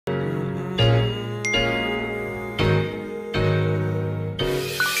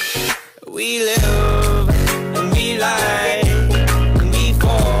We live and we lie, and we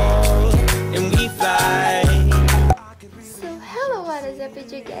fall and we fly. So hello, what is up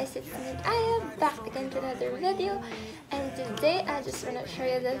with you guys? It's me, I am back again to another video, and today I just want to show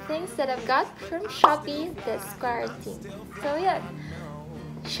you the things that I've got from Shopee this quarantine. So yeah,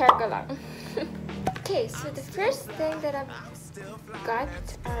 share ko lang. Okay, so the first thing that I've got,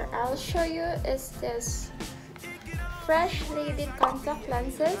 or I'll show you, is this FRESHLADY contact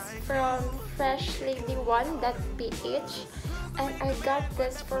lenses from FRESHLADY1.ph, and I got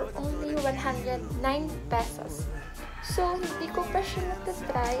this for only 109 pesos. So, hindi ko pa siya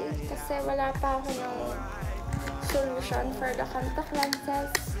natatry kasi wala pa ako ng solution for the contact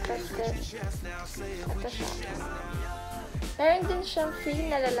lenses. But then, ito siya. Meron din siyang free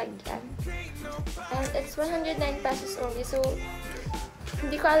na lalagyan. And it's 109 pesos only. So,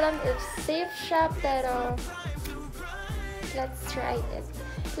 hindi ko alam if safe siya, pero let's try it.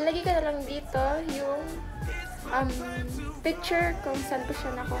 Ilagay ko na lang dito yung picture kung saan ko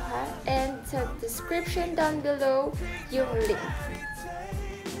siya nakuha, and sa description down below yung link.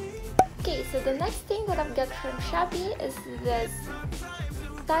 Okay, so the next thing that I've got from Shopee is this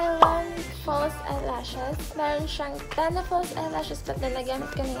TAIWAN false eyelashes. Meron siyang 10 na false eyelashes, but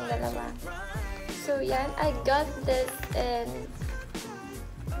nalagamit ko na yung dalawa. So yan, I got this in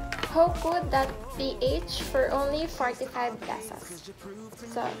HIDROCOR for only 45 pesos.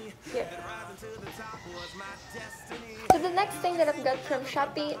 So, here. So the next thing that I've got from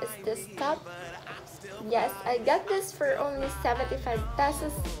Shopee is this top. Yes, I got this for only 75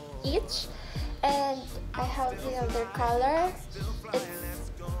 pesos each. And I have the other color.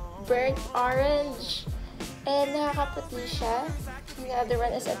 It's burnt orange. And nakakaputi siya. The other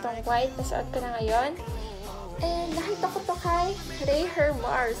one is itong white. Nasuot ko na ngayon. And nakita ko to kay Ray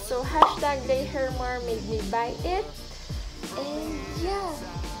Hermar. So, hashtag Ray Hermar made me buy it. And yeah,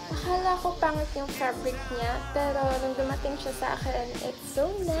 akala ko pangit yung fabric niya. Pero nung dumating siya sa akin, it's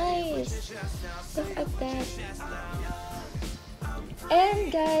so nice. Look at that. And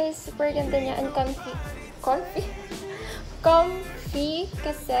guys, super ganda niya and comfy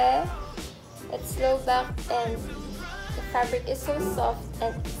kasi it's low back and the fabric is so soft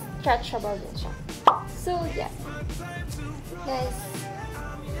and stretchable din siya. So yeah, guys,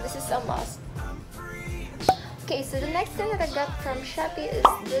 this is a must. Okay, so the next thing that I got from Shopee is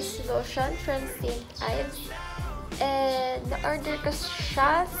this lotion from IVES. And na-order ko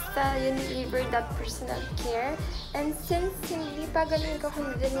siya sa Unilever.personal care. And since hindi pa ganun ko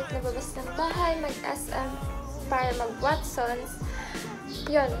convenient na babas ng bahay, mag-SM para mag-Watsons,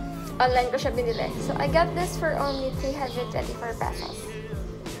 yun, online ko siya binili. So I got this for only 324 pesos.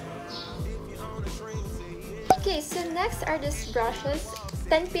 Okay, so next are these brushes.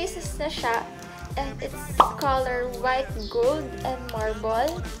 10 pieces na siya. And it's color white, gold, and marble.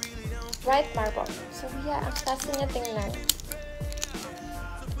 White marble. So yeah, ang klase niya tingnan.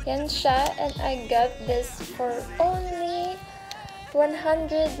 Yan siya. And I got this for only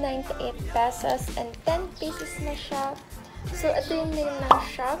 198 pesos. And 10 pieces na siya. So ito yung name ng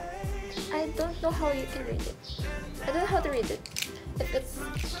shop. I don't know how you can read it. I don't know how to read it. If it's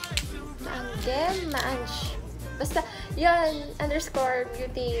Maange. Basta, yun,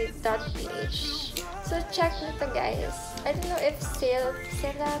 _beauty.ph. So, check nito guys. I don't know if sale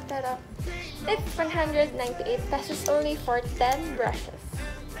sila, pero it's 198 pesos only for 10 brushes.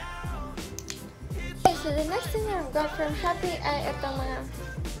 Okay, so the next thing I've got from Shopee ay itong mga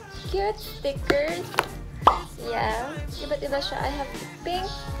cute stickers. Yeah, iba't iba siya. I have pink,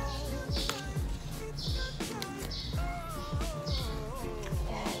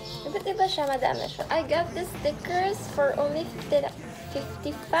 iba siya, madami siya. I got these stickers for only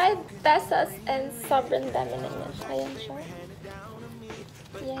 55 pesos and sobrang dami na niya. Ayan siya.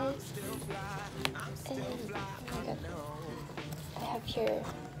 Yes. And, oh my god. I have here.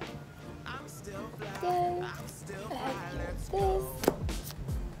 Yan. I have here this.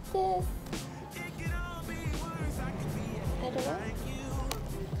 This. I don't know.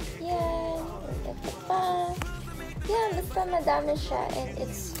 Yan. Ito pa. Yeah, basta madami siya, and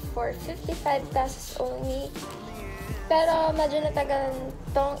it's for 55 pesos only. Pero medyo natagal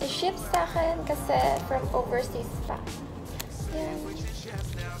tong i-ship sa akin kasi from overseas pa. Yeah.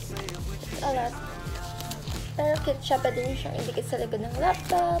 It's a lot. Pero cute siya, pwede nyo siyang idikit sa likod ng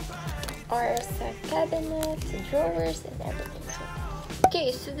laptop or sa cabinet, sa drawers, and everything.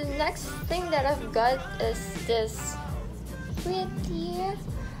 Okay, so the next thing that I've got is this pretty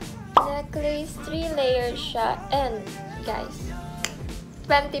necklace. 3 layers siya. And guys,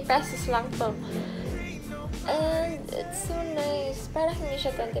 20 pesos lang to. And it's so nice. Parang hindi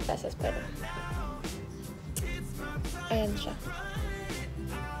siya 20 pesos, pero ayan siya.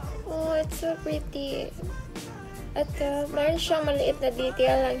 Oh, it's so pretty. At meron siyang maliit na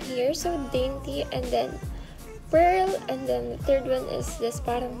detail lang here. So dainty. And then pearl. And then the third one is this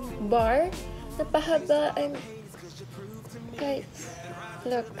parang bar. Napahaba. And guys,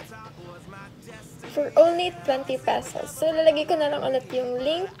 look. For only 20 pesos. So lalagay ko na lang ulit yung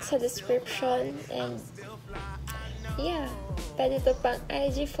link sa description. And yeah. Pwede ito pang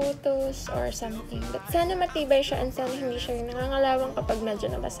IG photos or something. But sana matibay siya and sana hindi siya yung nangangalawang kapag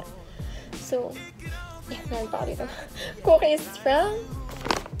medyo nabasa. So, yeah, meron pa ako dito. Cookies from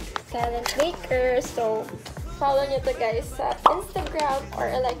Silent Baker. So, follow nyo to guys sa Instagram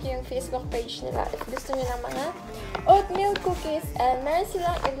or like yung Facebook page nila if gusto nyo ng mga oatmeal cookies. And meron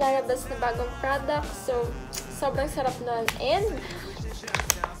silang ilalabas na bagong product. So, sobrang sarap nun. And,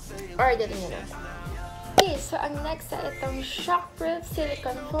 order nyo na. Okay, so ang next sa itong shockproof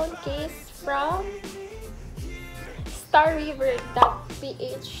silicone phone case from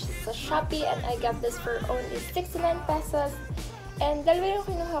starriver.ph sa Shopee, and I got this for only 69 pesos. And dalawa yung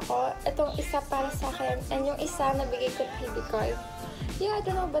kinuha ko. Itong isa para sa akin and yung isa nabigay ko kay Decoy. Yeah, I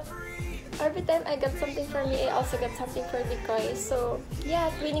don't know, but every time I got something for me, I also got something for Decoy. So,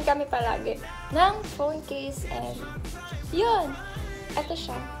 yeah, twinning kami palagi ng phone case. And yun, ito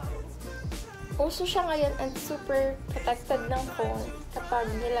siya. Uso siya ngayon and super protected ng phone kapag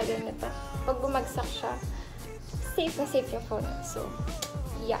nilagay nito. Pag bumagsak siya, safe na safe yung phone. So,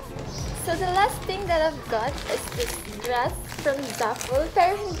 yeah. So, the last thing that I've got is this dress from Zaful.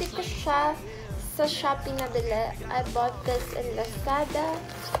 Pero hindi ko siya sa Shopee nabili. I bought this in Lazada.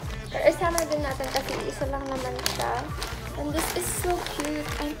 Pero isama din natin kasi isa lang naman siya. And this is so cute.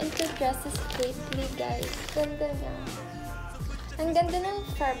 I'm into dresses lately, guys. Ganda niya. Ang ganda ng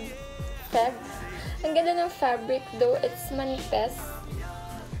ang ganda ng fabric, though it's manifest.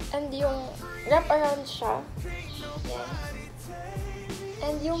 And yung wrap around siya. Yan.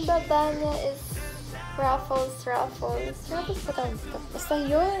 And yung baba niya is ruffles. Ruffles pa tawag dito. Basta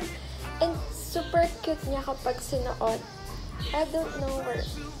yun. And super cute niya kapag sinuot. I don't know where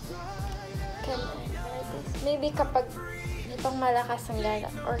can I wear this. Maybe kapag may pang malakas ang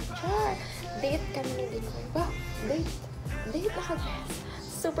gala. Or char, date kami dito. Wow, date naka-dress.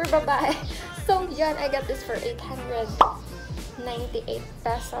 Super babae. So, yan, I got this for 898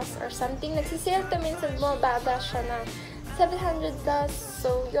 pesos or something. Nagsisale to minsan, bumababa siya ng 700 plus.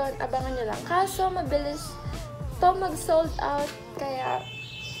 So, yun, abangan nyo lang. Kaso, mabilis to mag-sold out. Kaya,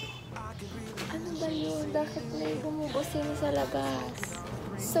 ano ba yun? Bakit may bumubusin sa labas?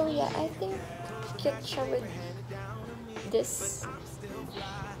 So, yeah, I think cute siya with this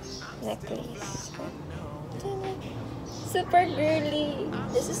necklace. Super girly.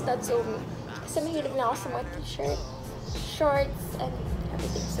 This is not so me. Kasi mahilig na ako sa mga t-shirt, shorts, and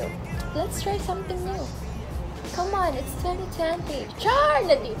everything. So, let's try something new. Come on, it's 2020. Char!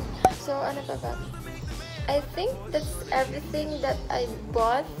 Nadine! So, ano pa ba? I think that's everything that I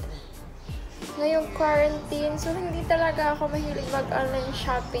bought ngayong quarantine. So, hindi talaga ako mahilig mag-online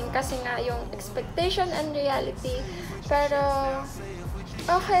shopping kasi nga yung expectation and reality. Pero,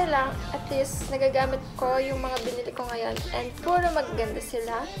 okay lang. At least, nagagamit ko yung mga binili ko ngayon. And puro magaganda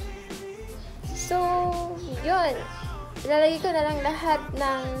sila. So, yun. Ilalagay ko na lang lahat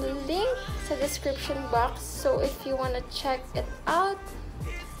ng link sa description box. So, if you wanna check it out,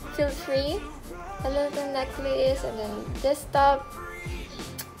 feel free. A little necklace and then this top.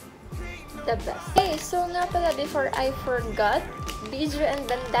 The best. Okay, so nga pala, before I forgot, Bijou and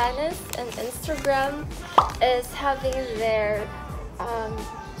Bandanas and Instagram is having their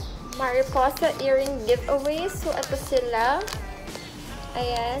mariposa earring giveaways. So, ito sila.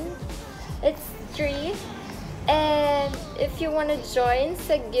 Ayan. It's 3. And if you wanna join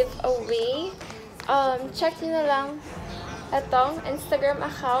sa giveaway, check nyo na lang itong Instagram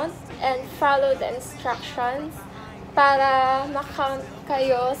account and follow the instructions para ma-count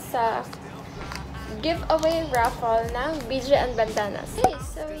kayo sa giveaway raffle ng Bijou and Bandanas. Okay,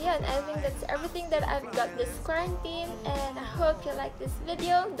 so yan, I think that's everything that I've got this quarantine, and I hope you like this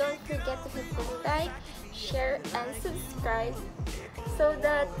video. Don't forget to hit the like, share, and subscribe so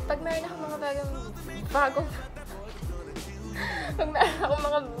that pag meron akong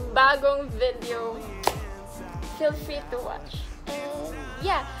mga bagong video, feel free to watch. And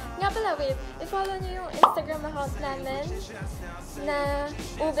yeah, nga pala, wait, i-follow nyo yung Instagram account namin na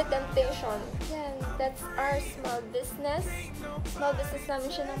Ube Temptation. Yan, that's our small business. Small business namin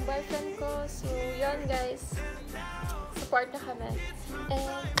siya ng boyfriend ko. So, yun guys, support na kami.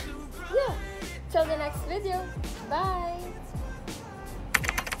 And yeah, till the next video. Bye!